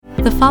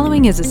The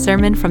following is a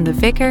sermon from the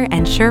Vicar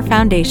and Sure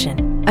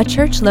Foundation, a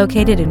church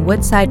located in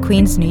Woodside,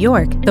 Queens, New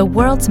York, the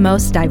world's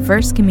most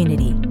diverse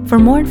community. For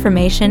more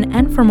information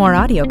and for more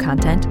audio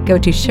content, go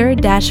to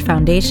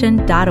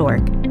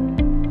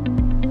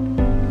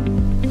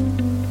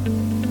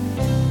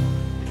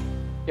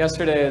sure-foundation.org.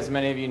 Yesterday, as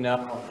many of you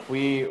know,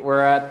 we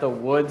were at the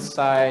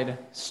Woodside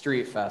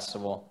Street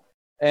Festival,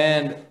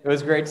 and it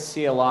was great to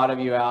see a lot of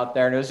you out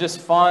there, and it was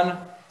just fun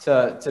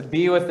to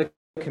be with the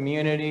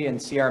community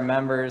and see our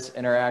members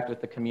interact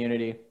with the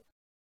community.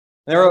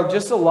 There were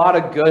just a lot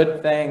of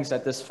good things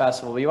at this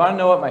festival. You want to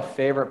know what my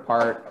favorite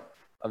part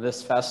of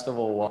this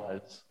festival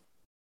was?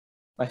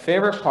 My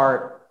favorite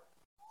part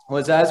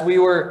was as we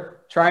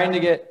were trying to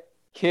get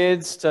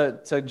kids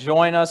to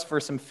join us for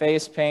some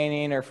face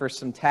painting or for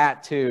some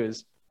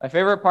tattoos. My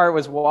favorite part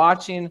was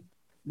watching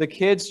the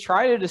kids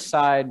try to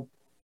decide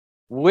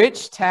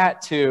which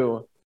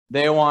tattoo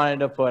they wanted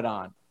to put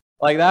on.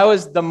 Like, that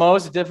was the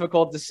most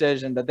difficult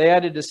decision, that they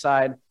had to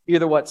decide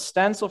either what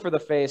stencil for the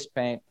face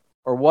paint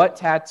or what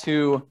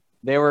tattoo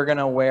they were going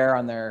to wear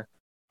on their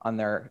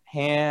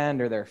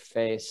hand or their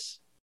face.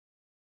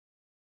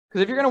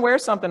 Because if you're going to wear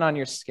something on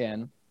your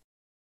skin,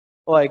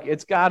 like,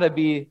 it's got to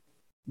be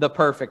the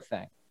perfect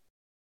thing.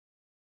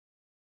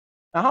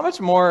 Now, how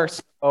much more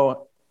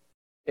so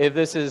if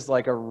this is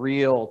like a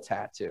real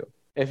tattoo?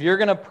 If you're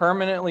going to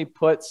permanently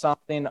put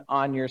something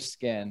on your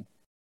skin,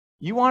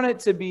 you want it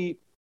to be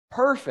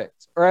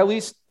perfect, or at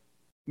least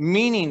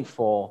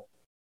meaningful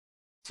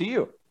to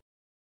you.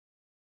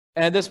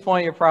 And at this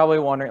point, you're probably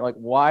wondering, like,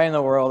 why in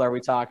the world are we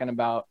talking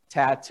about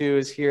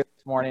tattoos here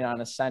this morning on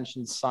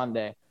Ascension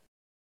Sunday?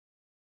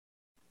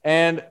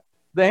 And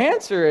the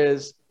answer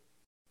is,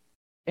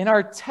 in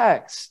our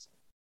text,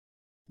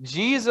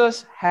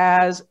 Jesus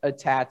has a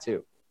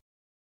tattoo.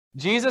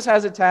 Jesus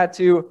has a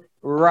tattoo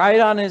right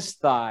on his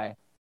thigh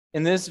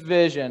in this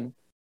vision.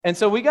 And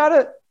so we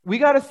gotta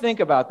think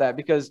about that,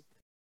 because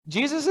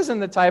Jesus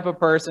isn't the type of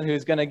person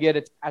who's going to get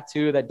a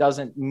tattoo that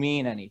doesn't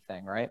mean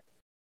anything, right?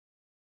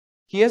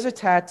 He has a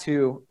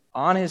tattoo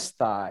on his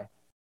thigh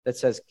that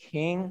says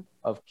King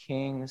of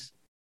Kings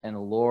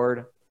and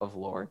Lord of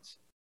Lords.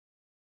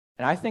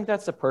 And I think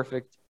that's the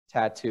perfect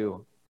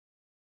tattoo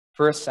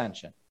for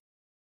Ascension.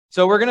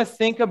 So we're going to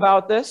think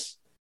about this,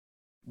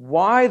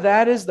 why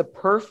that is the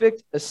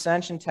perfect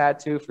Ascension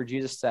tattoo for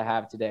Jesus to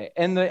have today.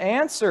 And the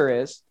answer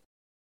is,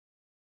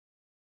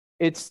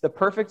 it's the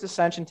perfect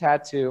Ascension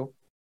tattoo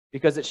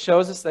because it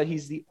shows us that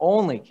he's the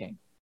only king.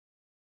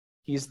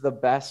 He's the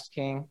best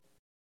king,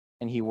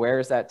 and he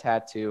wears that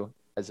tattoo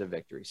as a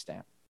victory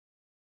stamp.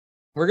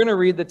 We're going to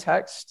read the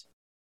text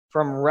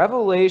from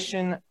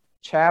Revelation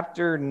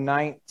chapter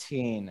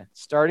 19,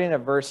 starting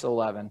at verse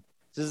 11.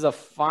 This is the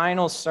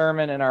final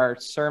sermon in our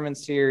sermon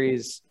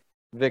series,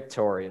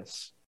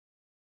 Victorious.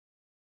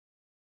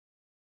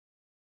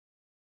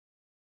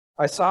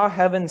 I saw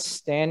heaven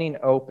standing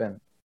open,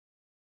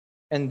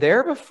 and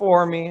there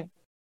before me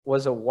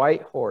was a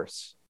white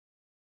horse,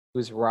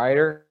 whose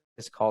rider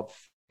is called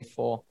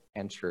Faithful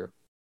and True.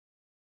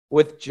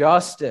 With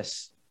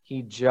justice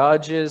he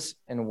judges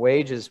and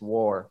wages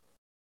war.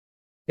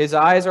 His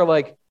eyes are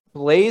like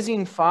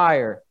blazing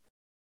fire,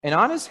 and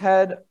on his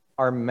head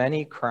are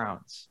many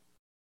crowns.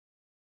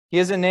 He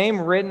has a name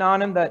written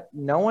on him that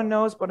no one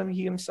knows but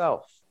he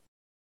himself.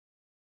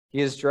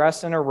 He is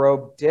dressed in a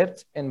robe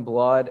dipped in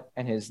blood,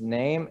 and his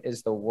name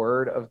is the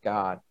Word of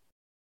God.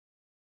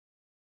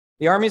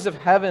 The armies of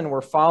heaven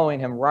were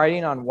following him,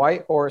 riding on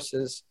white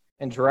horses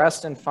and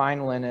dressed in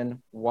fine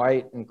linen,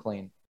 white and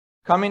clean.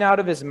 Coming out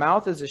of his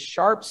mouth is a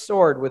sharp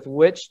sword with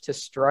which to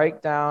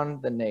strike down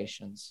the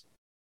nations.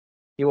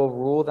 He will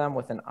rule them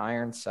with an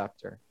iron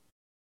scepter.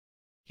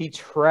 He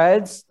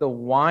treads the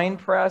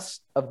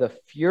winepress of the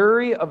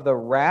fury of the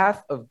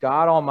wrath of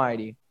God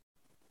Almighty.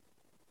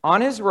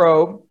 On his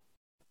robe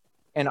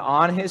and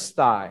on his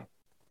thigh,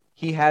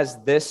 he has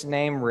this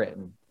name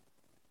written: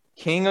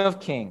 King of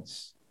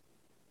Kings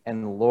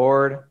and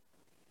Lord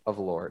of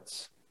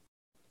Lords.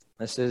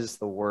 This is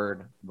the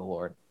word of the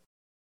Lord.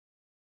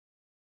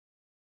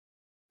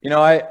 You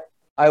know, I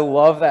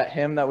love that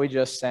hymn that we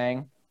just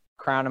sang,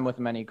 Crown Him with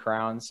Many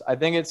Crowns. I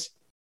think it's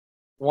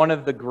one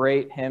of the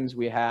great hymns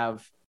we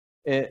have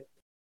in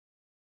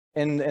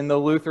the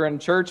Lutheran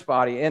church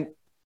body. And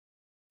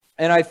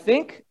I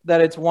think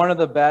that it's one of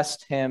the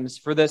best hymns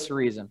for this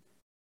reason.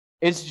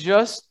 It's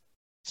just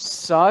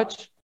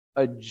such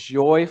a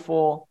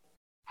joyful,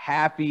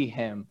 happy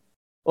hymn.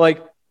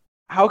 Like,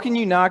 how can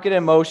you not get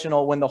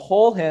emotional when the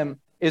whole hymn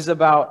is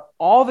about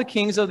all the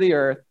kings of the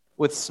earth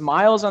with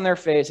smiles on their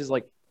faces,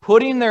 like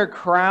putting their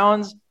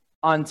crowns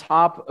on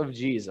top of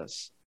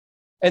Jesus?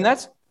 And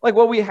that's like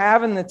what we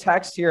have in the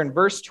text here in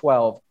verse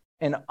 12.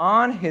 And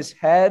on his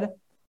head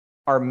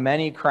are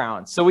many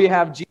crowns. So we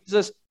have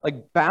Jesus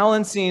like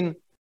balancing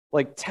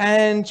like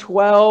 10,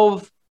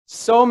 12,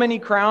 so many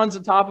crowns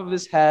on top of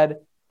his head.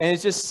 And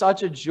it's just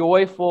such a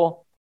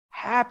joyful,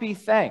 happy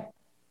thing.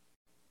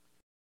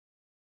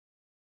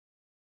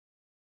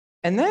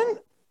 And then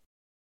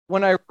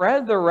when I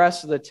read the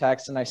rest of the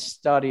text and I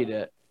studied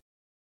it,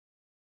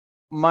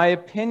 my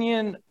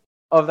opinion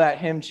of that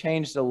hymn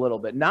changed a little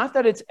bit. Not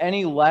that it's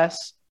any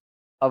less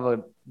of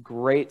a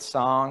great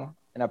song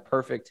and a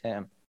perfect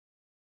hymn,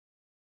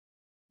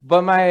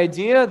 but my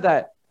idea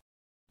that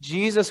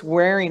Jesus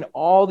wearing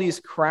all these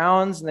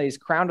crowns and that he's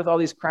crowned with all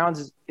these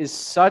crowns is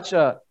such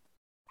a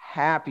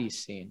happy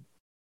scene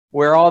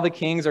where all the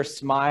kings are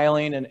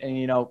smiling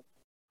and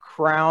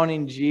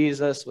crowning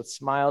Jesus with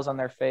smiles on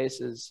their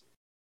faces.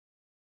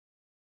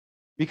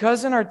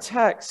 Because in our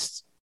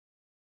text,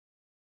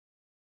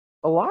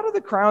 a lot of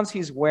the crowns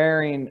he's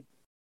wearing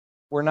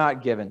were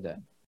not given to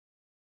him.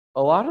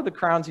 A lot of the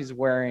crowns he's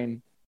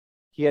wearing,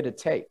 he had to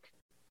take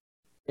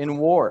in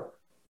war.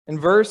 In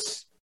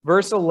verse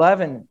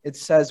 11, it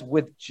says,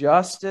 with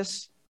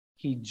justice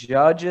he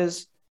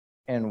judges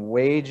and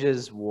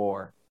wages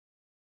war.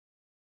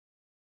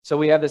 So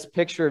we have this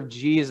picture of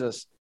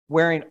Jesus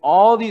wearing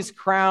all these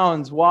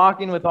crowns,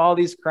 walking with all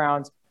these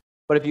crowns.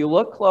 But if you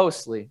look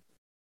closely,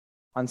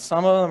 on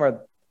some of them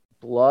are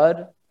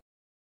blood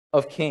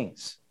of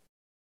kings.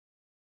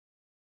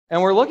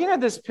 And we're looking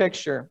at this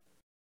picture,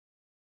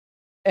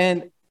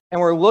 and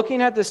we're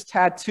looking at this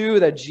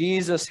tattoo that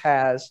Jesus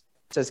has.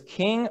 It says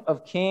King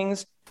of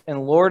Kings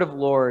and Lord of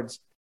Lords.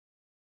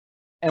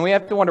 And we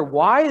have to wonder,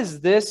 why is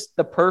this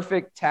the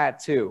perfect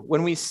tattoo?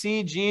 When we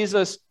see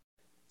Jesus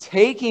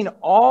taking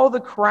all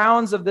the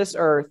crowns of this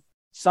earth,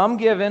 some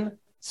given,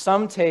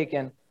 some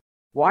taken,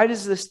 why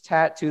is this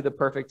tattoo the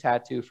perfect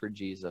tattoo for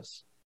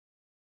Jesus?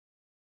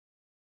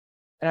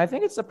 And I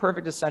think it's the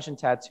perfect Ascension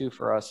tattoo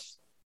for us.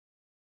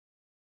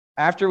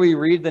 After we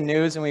read the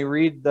news and we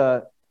read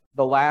the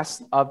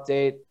last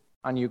update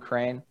on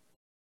Ukraine,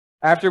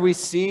 after we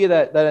see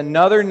that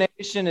another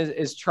nation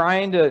is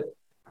trying to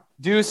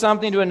do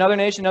something to another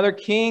nation, another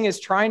king is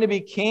trying to be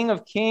King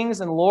of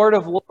Kings and Lord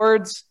of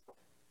Lords,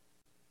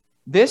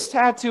 this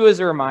tattoo is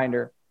a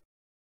reminder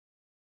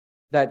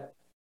that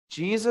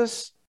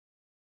Jesus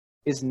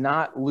is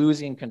not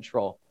losing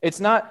control.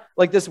 It's not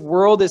like this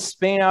world is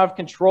spinning out of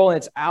control and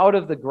it's out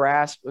of the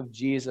grasp of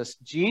Jesus.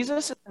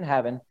 Jesus is in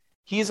heaven.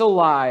 He's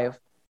alive.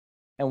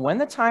 And when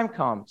the time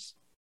comes,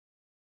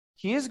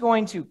 he is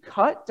going to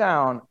cut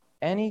down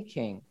any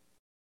king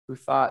who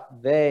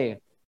thought they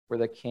were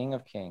the King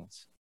of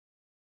Kings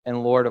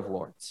and Lord of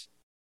Lords.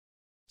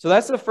 So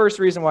that's the first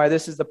reason why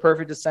this is the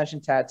perfect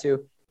Ascension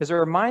tattoo, because it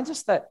reminds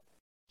us that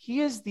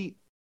he is the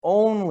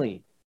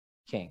only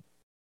king.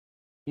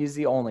 He's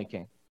the only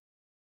king.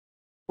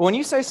 But when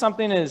you say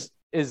something is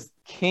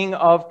King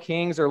of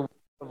Kings or Lord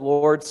of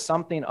Lords,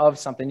 something of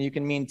something, you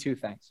can mean two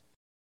things.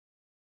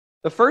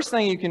 The first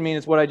thing you can mean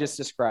is what I just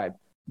described,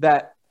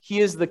 that he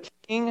is the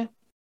King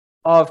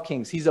of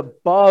Kings. He's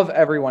above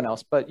everyone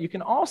else. But you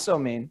can also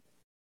mean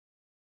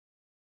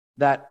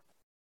that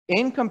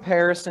in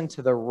comparison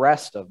to the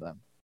rest of them,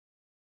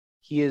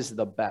 he is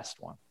the best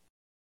one.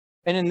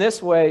 And in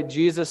this way,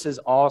 Jesus is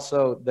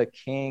also the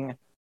King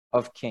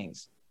of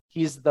Kings.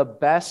 He's the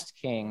best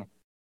king.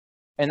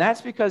 And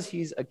that's because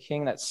he's a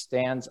king that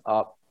stands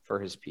up for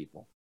his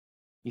people.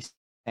 He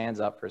stands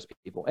up for his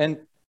people. And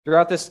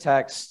throughout this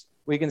text,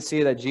 we can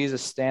see that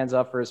Jesus stands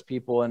up for his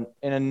people in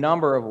a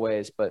number of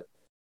ways, but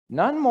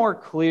none more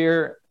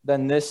clear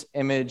than this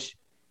image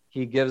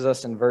he gives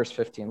us in verse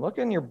 15. Look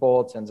in your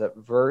bulletins at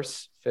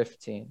verse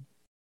 15.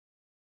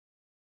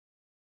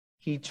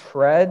 He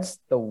treads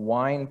the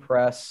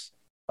winepress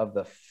of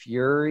the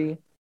fury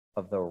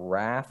of the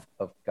wrath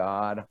of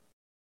God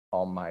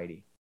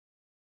Almighty.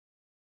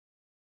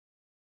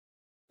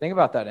 Think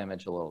about that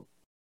image a little.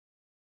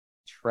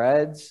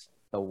 Treads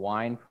the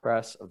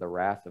winepress of the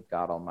wrath of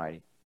God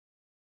Almighty.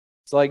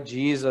 It's like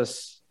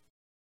Jesus,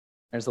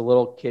 there's a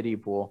little kiddie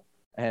pool,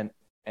 and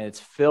it's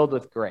filled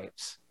with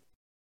grapes.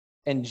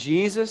 And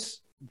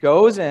Jesus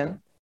goes in,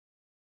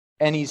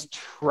 and he's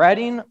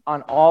treading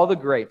on all the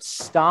grapes,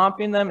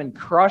 stomping them and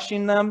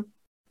crushing them,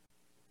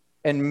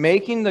 and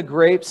making the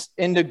grapes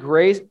into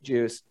grape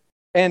juice.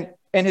 And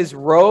his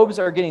robes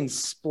are getting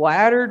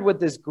splattered with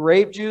this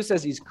grape juice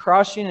as he's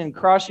crushing and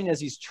crushing,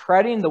 as he's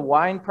treading the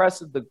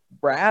winepress of the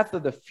wrath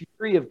of the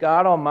fury of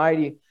God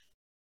Almighty.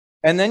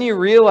 And then you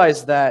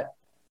realize that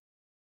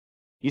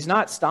he's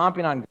not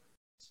stomping on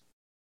grapes.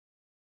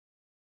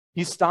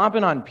 He's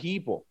stomping on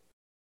people.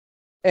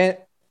 And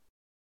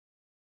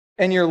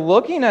you're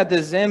looking at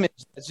this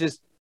image that's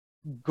just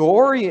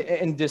gory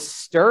and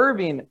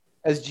disturbing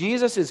as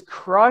Jesus is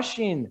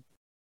crushing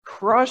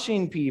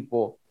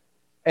people.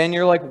 And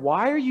you're like,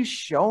 why are you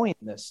showing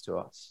this to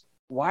us?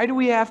 Why do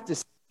we have to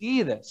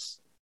see this?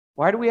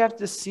 Why do we have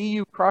to see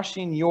you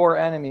crushing your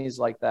enemies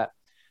like that?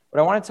 But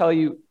I want to tell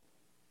you,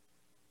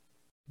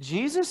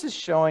 Jesus is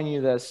showing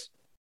you this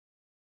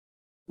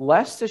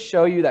less to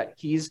show you that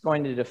he's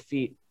going to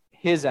defeat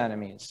his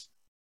enemies,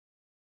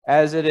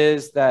 as it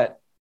is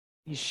that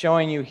he's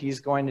showing you he's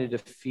going to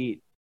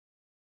defeat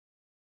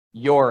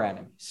your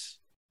enemies.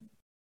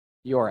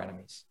 Your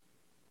enemies.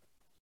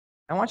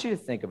 I want you to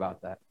think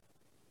about that.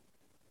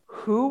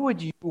 Who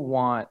would you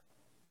want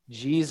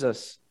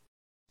Jesus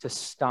to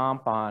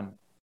stomp on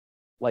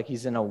like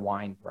he's in a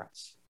wine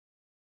press?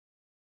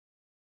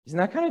 Isn't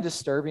that kind of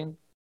disturbing?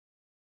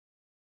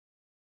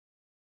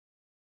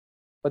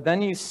 But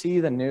then you see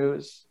the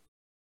news,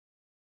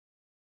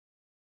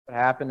 what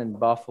happened in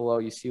Buffalo,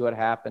 you see what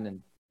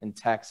happened in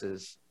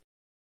Texas,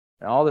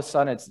 and all of a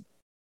sudden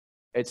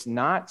it's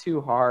not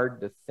too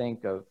hard to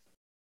think of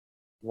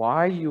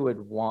why you would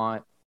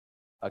want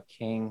a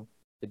king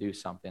to do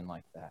something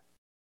like that.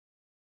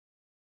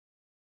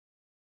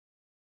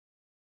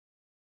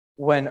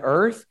 When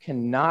earth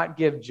cannot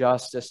give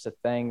justice to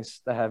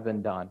things that have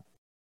been done,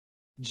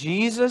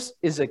 Jesus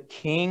is a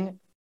king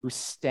who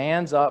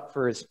stands up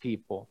for his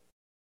people.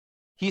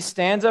 He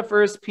stands up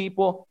for his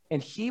people,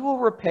 and he will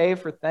repay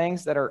for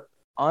things that are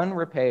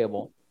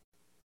unrepayable.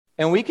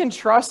 And we can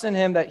trust in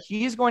him that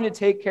he's going to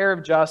take care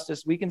of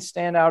justice. We can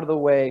stand out of the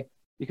way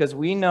because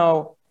we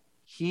know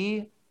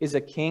he is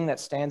a king that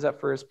stands up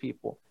for his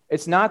people.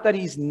 It's not that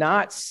he's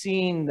not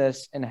seeing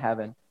this in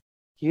heaven.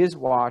 He is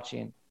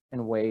watching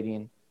and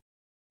waiting,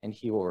 and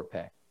he will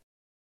repay.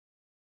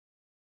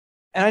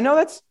 And I know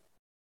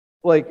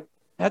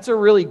that's a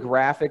really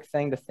graphic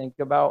thing to think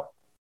about,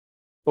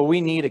 but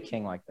we need a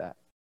king like that.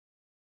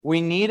 We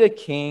need a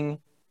king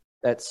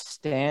that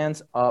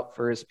stands up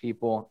for his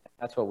people.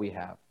 That's what we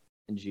have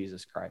in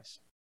Jesus Christ.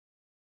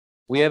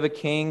 We have a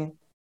king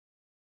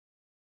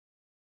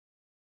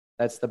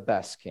that's the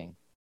best king.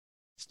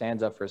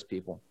 Stands up for his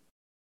people.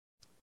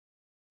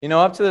 You know,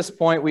 up to this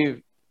point,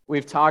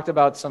 we've talked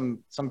about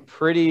some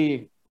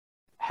pretty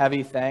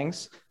heavy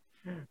things.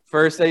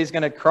 First, that he's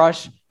going to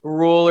crush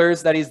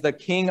rulers, that he's the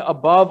king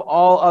above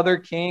all other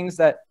kings,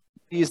 that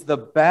he's the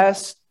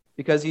best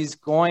because he's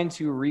going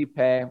to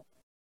repay.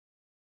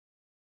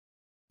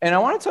 And I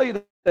want to tell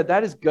you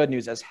that is good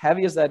news. As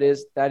heavy as that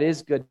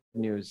is good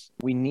news.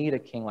 We need a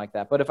king like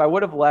that. But if I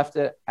would have left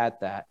it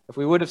at that, if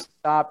we would have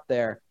stopped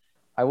there,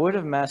 I would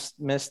have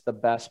missed the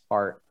best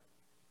part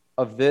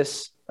of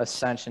this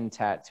Ascension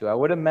tattoo. I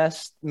would have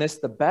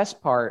missed the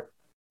best part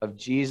of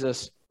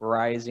Jesus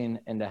rising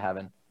into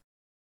heaven.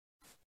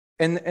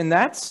 And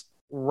that's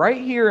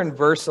right here in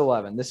verse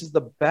 11. This is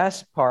the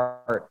best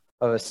part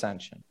of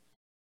Ascension.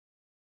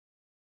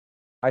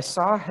 I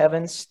saw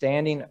heaven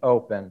standing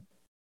open,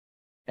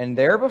 and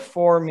there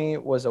before me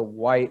was a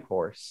white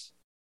horse,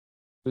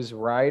 whose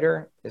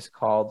rider is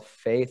called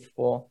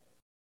Faithful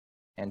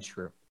and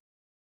True.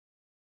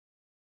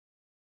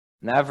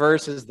 And that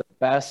verse is the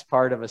best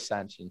part of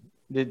Ascension.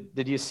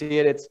 Did you see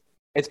it?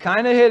 It's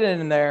kind of hidden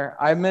in there.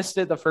 I missed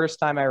it the first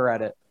time I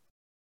read it.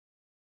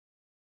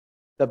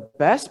 The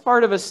best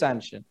part of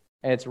Ascension,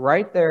 and it's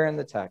right there in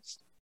the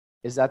text,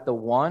 is that the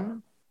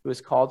one who is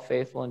called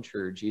Faithful and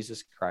True,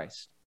 Jesus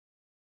Christ,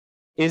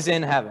 is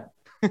in heaven.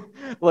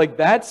 Like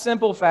that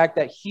simple fact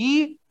that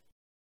he,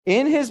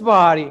 in his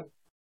body,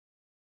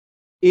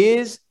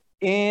 is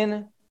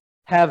in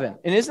heaven.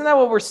 And isn't that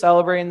what we're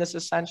celebrating this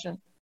Ascension?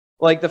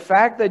 Like the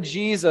fact that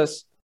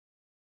Jesus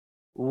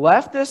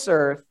left this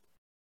earth,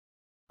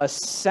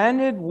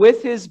 ascended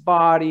with his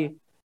body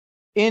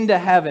into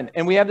heaven.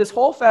 And we have this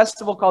whole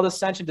festival called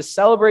Ascension to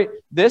celebrate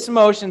this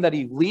motion that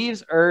he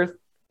leaves earth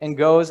and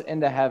goes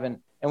into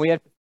heaven. And we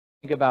have to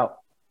think about,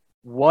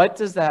 what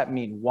does that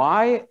mean?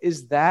 Why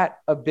is that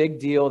a big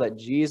deal that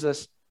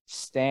Jesus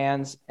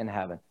stands in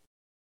heaven?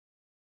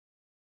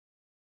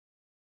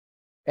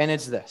 And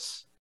it's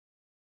this.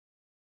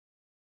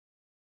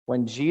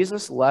 When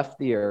Jesus left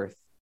the earth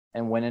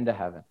and went into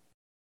heaven,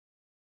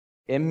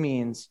 it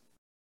means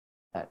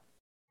that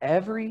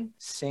every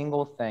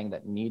single thing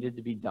that needed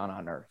to be done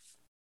on earth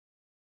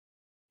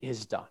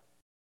is done.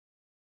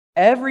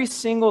 Every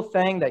single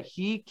thing that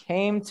he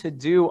came to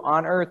do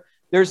on earth,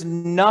 there's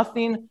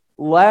nothing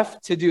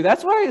left to do.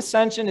 That's why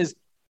Ascension it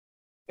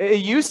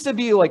used to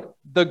be like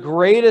the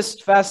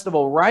greatest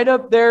festival, right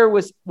up there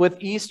with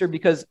Easter,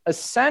 because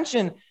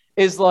Ascension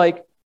is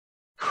like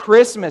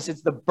Christmas.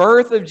 It's the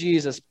birth of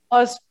Jesus,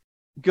 plus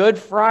Good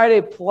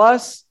Friday,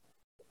 plus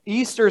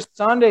Easter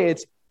Sunday.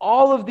 It's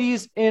all of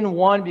these in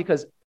one,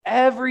 because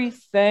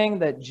everything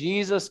that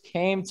Jesus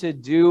came to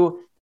do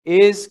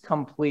is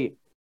complete.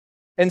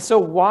 And so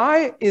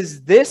why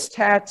is this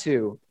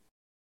tattoo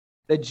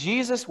that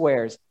Jesus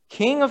wears,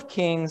 King of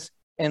Kings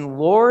and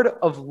Lord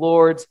of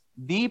Lords,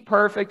 the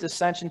perfect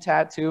Ascension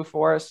tattoo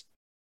for us?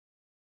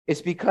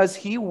 It's because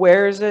he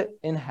wears it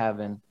in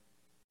heaven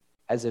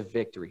as a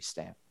victory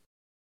stamp.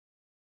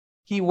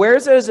 He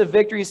wears it as a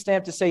victory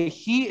stamp to say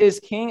he is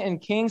King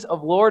and Kings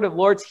of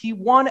Lords. He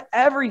won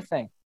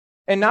everything.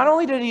 And not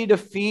only did he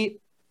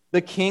defeat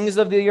the kings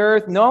of the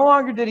earth, no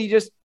longer did he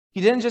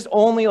didn't just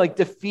only like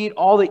defeat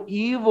all the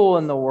evil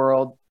in the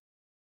world.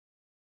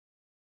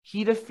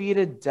 He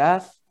defeated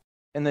death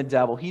and the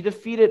devil. He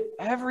defeated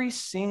every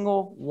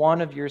single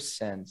one of your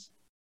sins.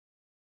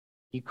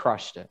 He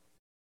crushed it.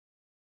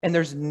 And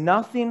there's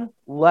nothing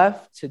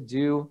left to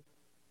do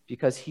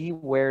because he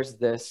wears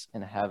this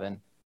in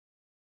heaven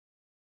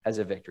as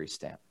a victory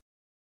stamp.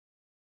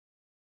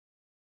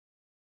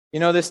 You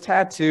know, this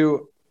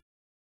tattoo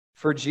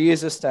for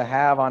Jesus to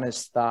have on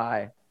his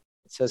thigh,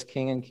 it says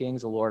King and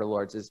Kings, the Lord of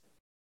Lords,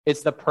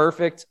 it's the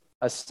perfect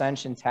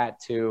Ascension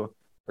tattoo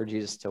for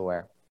Jesus to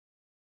wear.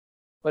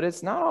 But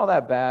it's not all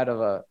that bad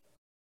of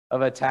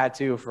a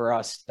tattoo for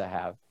us to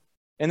have.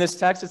 In this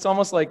text, it's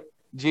almost like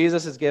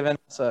Jesus has given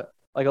us a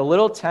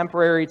little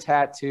temporary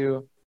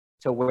tattoo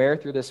to wear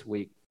through this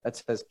week that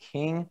says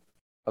King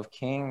of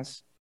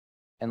Kings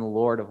and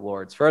Lord of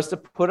Lords, for us to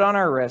put on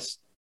our wrist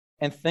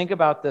and think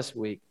about this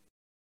week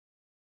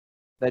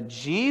that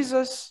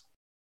Jesus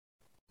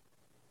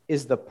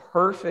is the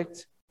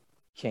perfect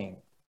King.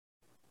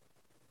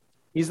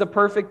 He's the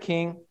perfect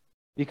King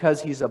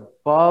because he's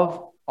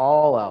above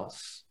all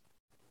else.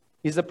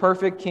 He's the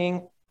perfect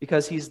King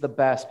because he's the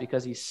best,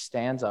 because he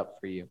stands up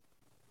for you.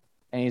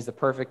 And he's the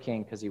perfect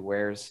King because he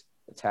wears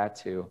the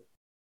tattoo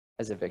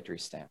as a victory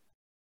stamp.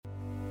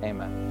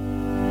 Amen.